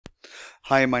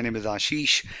Hi, my name is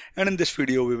Ashish, and in this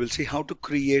video we will see how to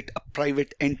create a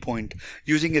private endpoint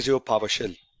using Azure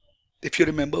PowerShell. If you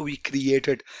remember, we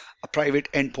created a private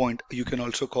endpoint. You can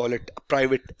also call it a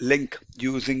private link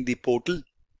using the portal,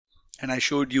 and I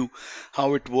showed you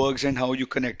how it works and how you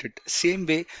connect it. Same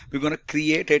way, we're going to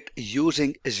create it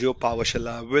using Azure PowerShell.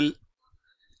 I will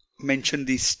mention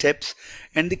the steps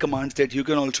and the commands that you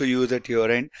can also use at your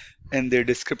end in the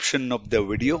description of the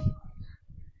video.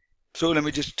 So let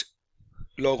me just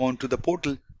log on to the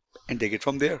portal and take it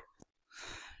from there.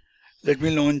 Let me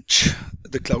launch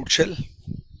the Cloud Shell.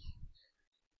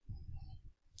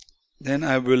 Then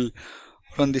I will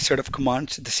run this set of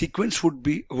commands. The sequence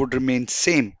would remain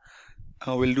same.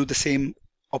 We'll do the same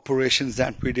operations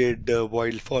that we did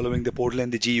while following the portal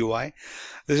and the GUI.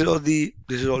 This is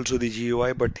also the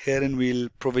GUI, but herein we'll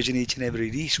provision each and every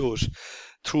resource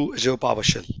through Azure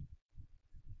PowerShell.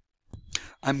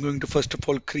 I'm going to first of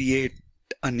all create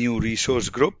a new resource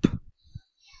group,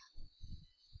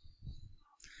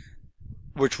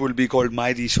 which will be called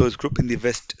My Resource Group in the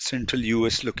West Central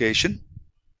US location.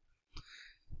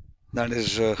 That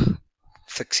is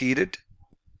succeeded.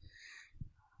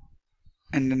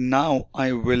 And now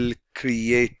I will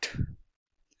create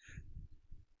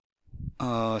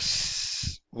a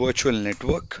virtual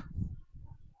network.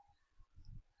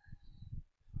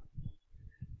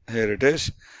 Here it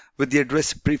is, with the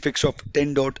address prefix of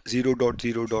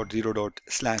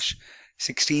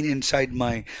 10.0.0.0./16 inside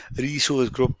my resource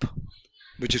group,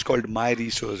 which is called My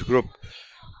Resource Group,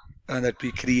 that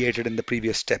we created in the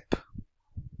previous step.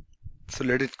 So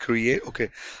let it create. Okay,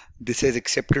 this has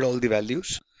accepted all the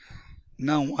values.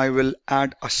 Now I will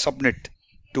add a subnet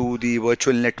to the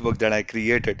virtual network that I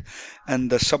created, and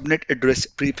the subnet address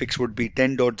prefix would be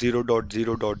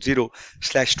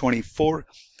 10.0.0.0/24,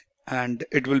 and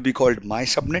it will be called my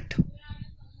subnet.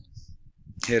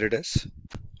 Here it is.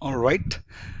 All right.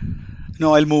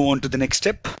 Now I'll move on to the next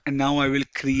step, and now I will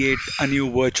create a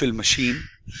new virtual machine.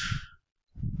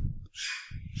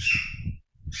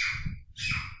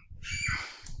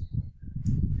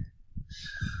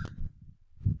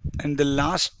 And the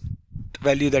last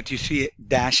value that you see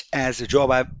dash as a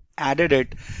job, I've added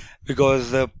it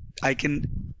because I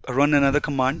can run another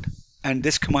command, and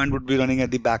this command would be running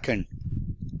at the back end.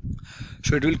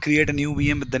 So it will create a new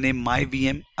VM with the name my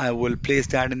VM. I will place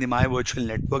that in the my virtual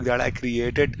network that I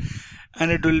created, and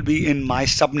it will be in my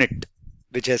subnet,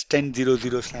 which has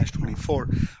 10.0.0/24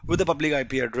 with a public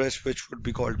IP address, which would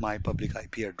be called my public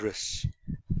IP address.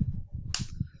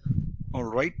 All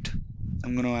right.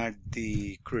 I'm going to add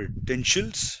the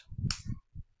credentials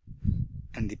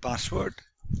and the password.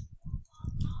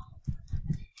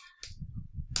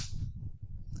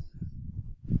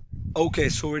 Okay,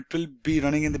 so it will be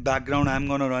running in the background. I'm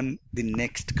going to run the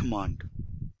next command.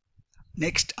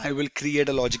 Next, I will create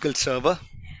a logical server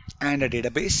and a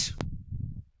database.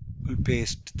 We'll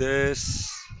paste this.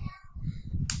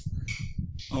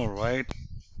 All right.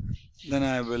 Then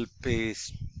I will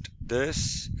paste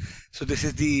this. So this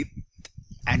is the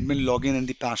admin login and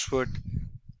the password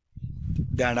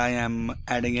that I am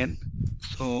adding in.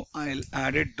 So I'll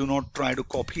add it. Do not try to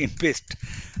copy and paste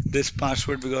this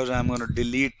password because I'm going to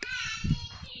delete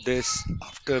this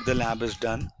after the lab is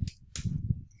done.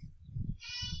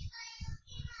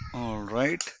 All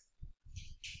right.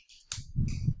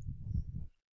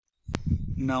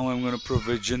 Now I'm going to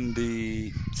provision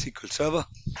the SQL Server.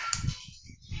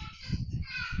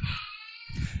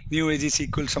 New AZ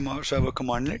SQL Server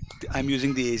commandlet. I'm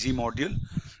using the AZ module.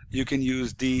 You can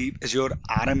use the Azure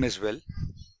RM as well.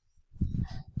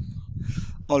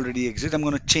 Already exists. I'm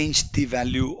going to change the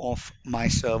value of my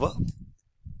server.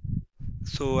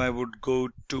 So I would go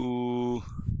to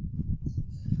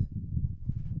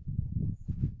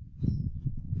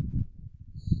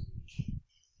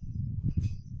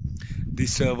the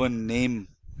server name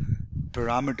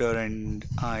parameter, and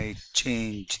I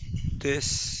change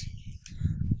this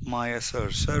my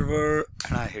Azure server,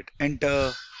 and I hit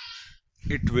enter.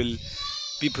 It will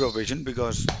be provisioned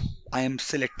because I am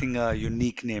selecting a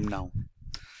unique name now.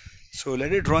 So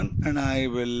let it run, and I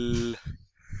will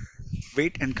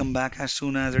wait and come back as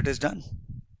soon as it is done.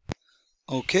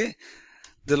 Okay,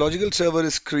 the logical server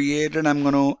is created. I'm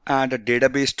going to add a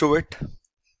database to it.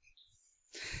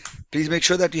 Please make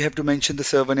sure that you have to mention the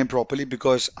server name properly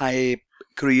because I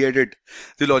created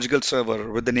the logical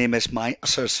server with the name as my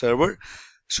Azure server.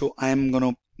 So I'm going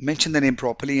to mention the name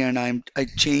properly, and I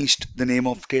changed the name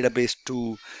of database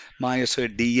to my Azure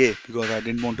DA because I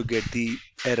didn't want to get the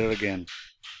error again.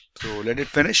 So let it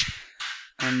finish,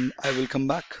 and I will come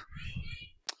back.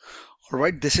 All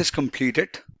right, this is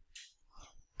completed.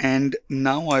 And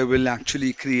now I will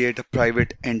actually create a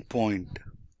private endpoint.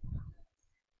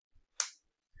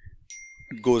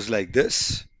 It goes like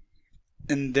this.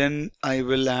 And then I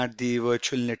will add the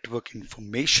virtual network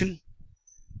information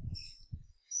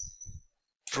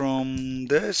from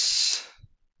this.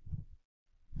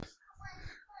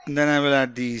 And then I will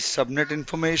add the subnet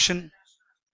information.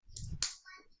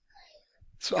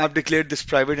 So I've declared this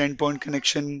private endpoint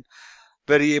connection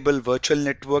variable virtual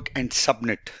network and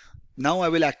subnet. Now I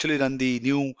will actually run the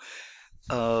new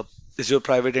Azure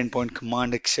private endpoint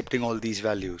command accepting all these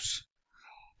values.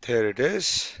 There it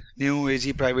is, new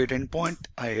AZ private endpoint.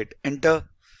 I hit enter.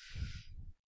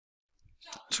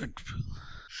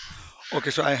 Okay,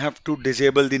 so I have to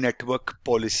disable the network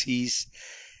policies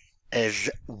as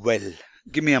well.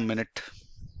 Give me a minute.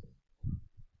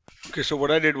 Okay, so what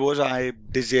I did was I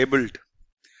disabled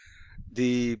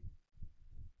the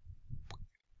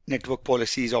network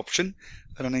policies option.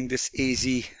 Running this AZ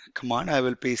command, I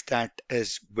will paste that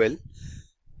as well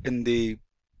in the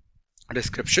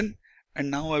description. And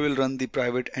now I will run the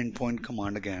private endpoint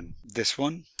command again. This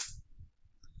one.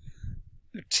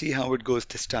 Let's see how it goes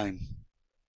this time.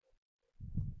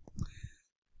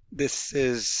 This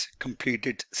is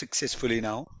completed successfully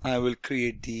now. I will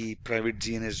create the private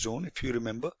DNS zone. If you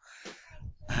remember,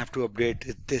 I have to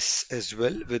update this as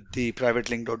well with the private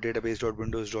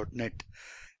link.database.windows.net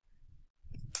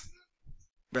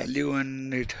value,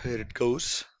 and here it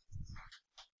goes.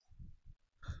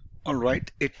 All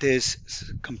right, it is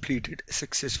completed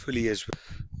successfully as well.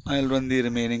 I'll run the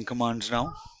remaining commands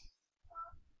now.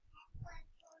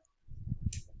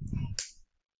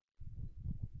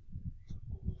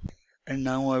 And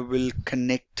now I will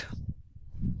connect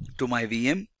to my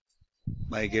VM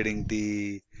by getting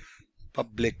the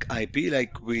public IP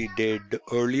like we did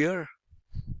earlier.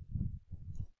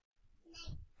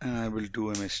 And I will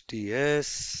do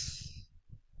MSTS.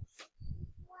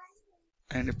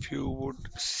 And if you would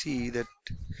see that,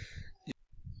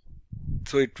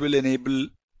 so it will enable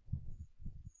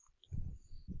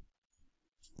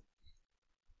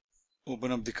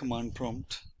open up the command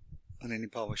prompt on any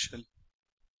PowerShell.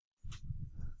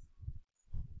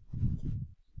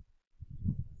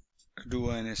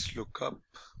 Do ins lookup.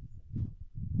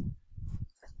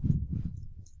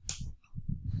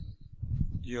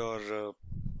 Your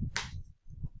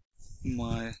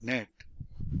my net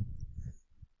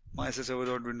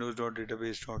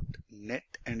myserver.windows.database.net,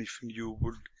 and if you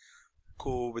would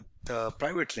go with the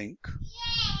private link,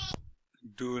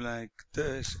 do like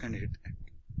this and hit it.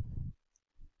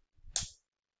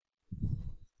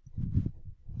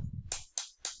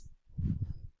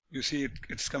 You see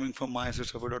it's coming from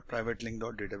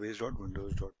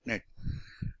myserver.privatelink.database.windows.net.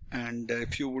 And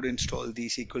if you would install the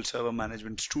SQL Server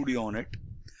Management Studio on it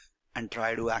and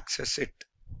try to access it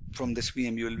from this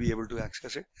VM, you will be able to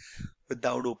access it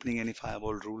without opening any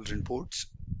firewall rules and ports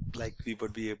like we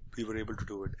were able to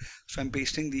do it. So I'm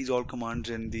pasting these all commands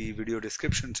in the video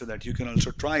description so that you can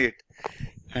also try it.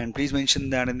 And please mention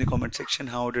that in the comment section,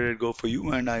 how did it go for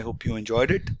you, and I hope you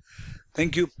enjoyed it.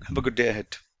 Thank you. Have a good day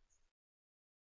ahead.